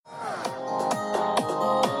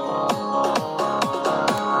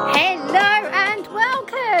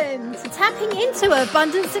tapping into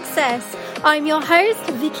abundant success. I'm your host,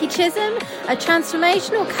 Vicky Chisholm, a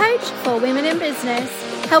transformational coach for women in business,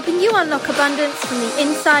 helping you unlock abundance from the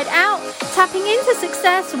inside out, tapping into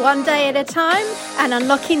success one day at a time, and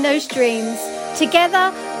unlocking those dreams.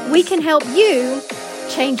 Together, we can help you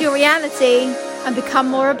change your reality and become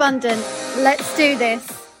more abundant. Let's do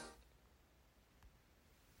this.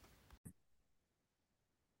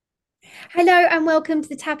 Hello and welcome to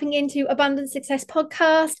the Tapping Into Abundant Success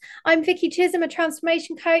podcast. I'm Vicky Chisholm, a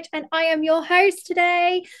transformation coach, and I am your host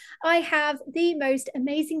today. I have the most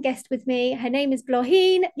amazing guest with me. Her name is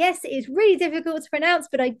Bláithín. Yes, it is really difficult to pronounce,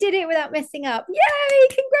 but I did it without messing up.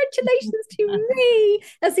 Yay! Congratulations to me.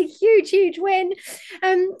 That's a huge, huge win.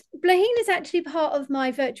 Bláithín is actually part of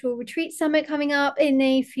my virtual retreat summit coming up in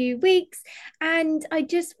a few weeks, and I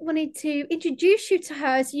just wanted to introduce you to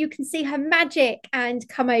her so you can see her magic and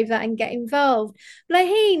come over and get involved.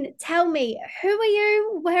 Bláithín, tell me, who are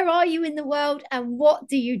you, where are you in the world, and what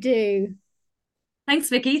do you do? Thanks,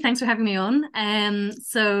 Vicky. Thanks for having me on. My name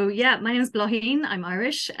is Bláithín. I'm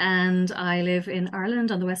Irish and I live in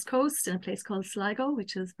Ireland on the West Coast in a place called Sligo,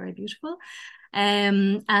 which is very beautiful.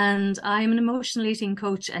 And I'm an emotional eating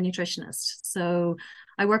coach and nutritionist. So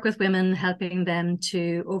I work with women, helping them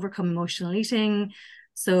to overcome emotional eating.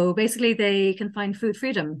 So basically they can find food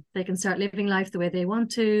freedom. They can start living life the way they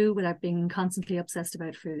want to without being constantly obsessed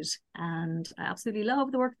about food. And I absolutely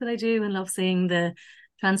love the work that I do and love seeing the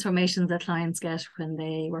transformations that clients get when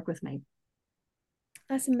they work with me.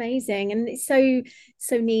 That's amazing. And it's so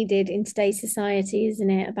needed in today's society, isn't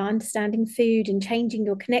it? About understanding food and changing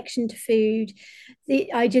your connection to food.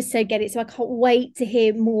 I just so get it. So I can't wait to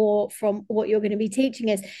hear more from what you're going to be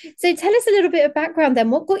teaching us. So tell us a little bit of background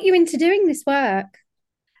then. What got you into doing this work?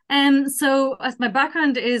 So as my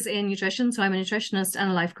background is in nutrition, so I'm a nutritionist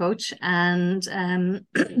and a life coach. And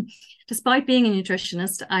despite being a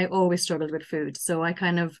nutritionist, I always struggled with food. So I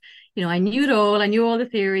kind of, I knew it all. I knew all the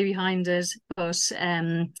theory behind it, but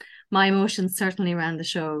my emotions certainly ran the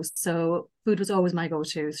show. So food was always my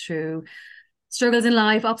go-to through struggles in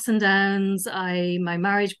life, ups and downs. My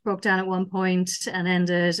marriage broke down at one point and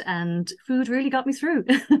ended, and food really got me through.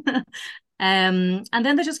 And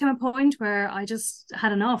then there just came a point where I just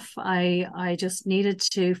had enough. I just needed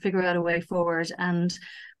to figure out a way forward. And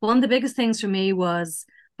one of the biggest things for me was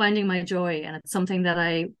finding my joy. And it's something that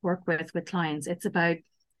I work with clients. It's about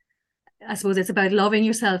loving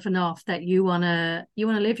yourself enough that you wanna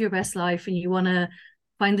live your best life and you wanna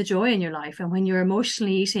find the joy in your life. And when you're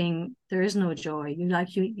emotionally eating, there is no joy.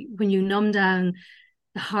 When you numb down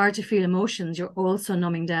the hard to feel emotions, you're also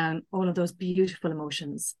numbing down all of those beautiful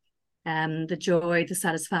emotions. The joy, the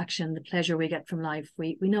satisfaction, the pleasure we get from life,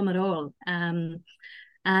 we numb it all. I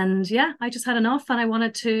just had enough, and I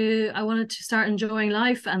wanted to start enjoying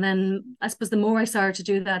life. And then I suppose the more I started to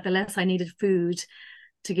do that, the less I needed food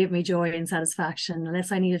to give me joy and satisfaction, the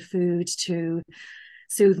less I needed food to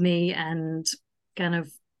soothe me and kind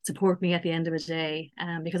of support me at the end of the day,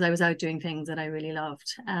 because I was out doing things that I really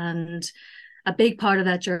loved. And a big part of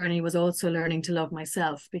that journey was also learning to love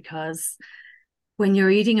myself, because when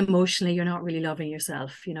you're eating emotionally, you're not really loving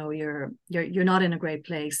yourself. You're not in a great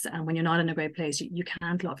place. And when you're not in a great place, you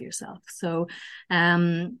can't love yourself. So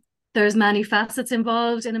there's many facets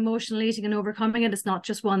involved in emotional eating and overcoming it. It's not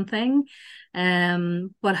just one thing.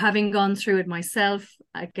 But having gone through it myself,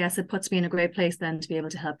 I guess it puts me in a great place then to be able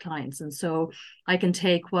to help clients. And so I can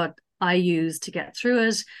take what I use to get through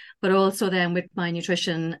it, but also then with my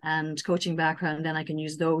nutrition and coaching background, then I can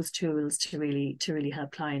use those tools to really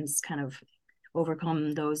help clients kind of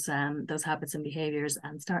overcome those habits and behaviors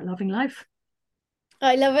and start loving life.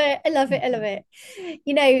 I love it. I love it. I love it.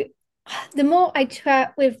 The more I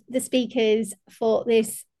chat with the speakers for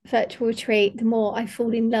this virtual retreat, the more I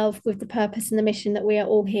fall in love with the purpose and the mission that we are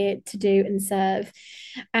all here to do and serve.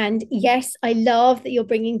 And yes, I love that you're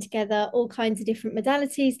bringing together all kinds of different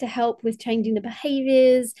modalities to help with changing the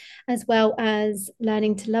behaviors as well as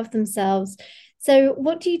learning to love themselves. So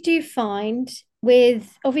what do you find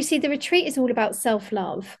with, obviously the retreat is all about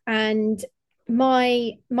self-love, and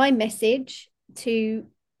my message to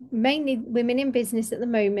mainly women in business at the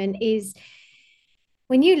moment is,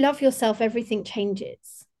 when you love yourself, everything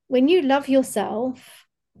changes. When you love yourself,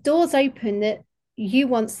 doors open that you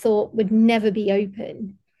once thought would never be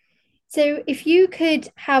open. So if you could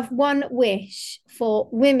have one wish for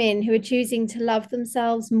women who are choosing to love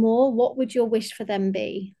themselves more, what would your wish for them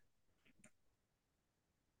be?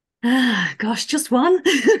 Gosh, just one.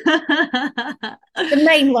 The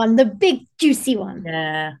main one, the big juicy one.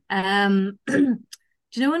 Yeah. Do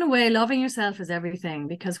you know, in a way, loving yourself is everything,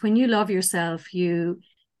 because when you love yourself, you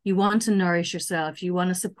want to nourish yourself, you want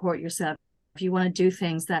to support yourself, you want to do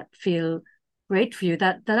things that feel great for you,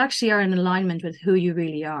 that actually are in alignment with who you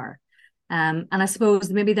really are. And I suppose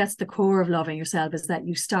maybe that's the core of loving yourself, is that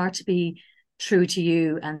you start to be true to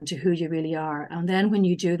you and to who you really are. And then when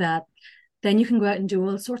you do that, then you can go out and do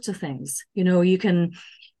all sorts of things. You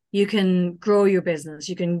can grow your business.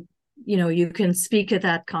 You can speak at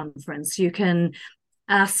that conference. You can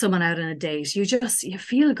ask someone out on a date. You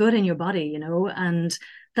feel good in your body, and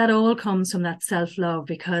that all comes from that self-love,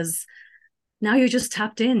 because now you're just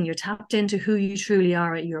tapped in. You're tapped into who you truly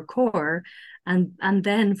are at your core. And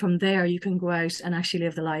then from there, you can go out and actually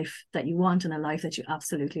live the life that you want, and a life that you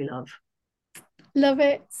absolutely love. Love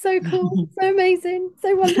it. So cool. So amazing.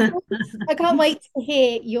 So wonderful. I can't wait to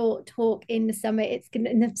hear your talk in the summit.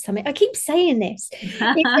 In the summit. I keep saying this. It's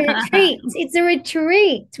a retreat. It's a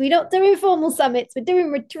retreat. We're not doing formal summits. We're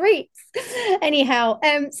doing retreats. Anyhow,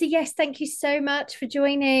 so yes, thank you so much for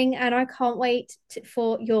joining. And I can't wait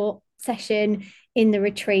for your session in the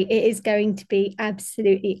retreat. It is going to be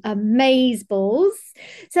absolutely amazeballs.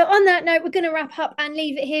 So on that note, we're going to wrap up and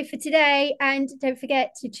leave it here for today. And don't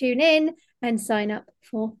forget to tune in and sign up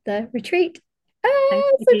for the retreat.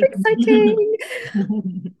 Oh, super exciting.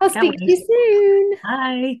 I'll speak to you soon.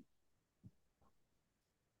 Bye.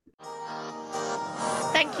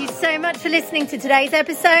 Thank you so much for listening to today's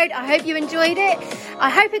episode. I hope you enjoyed it. I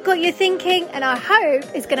hope it got you thinking, and I hope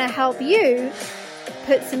it's going to help you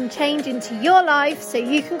put some change into your life so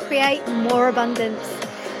you can create more abundance.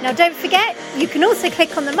 Now, don't forget, you can also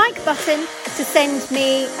click on the mic button to send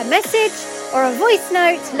me a message or a voice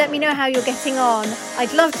note to let me know how you're getting on.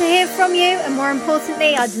 I'd love to hear from you, and more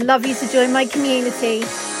importantly, I'd love you to join my community.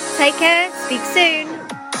 Take care. Speak soon.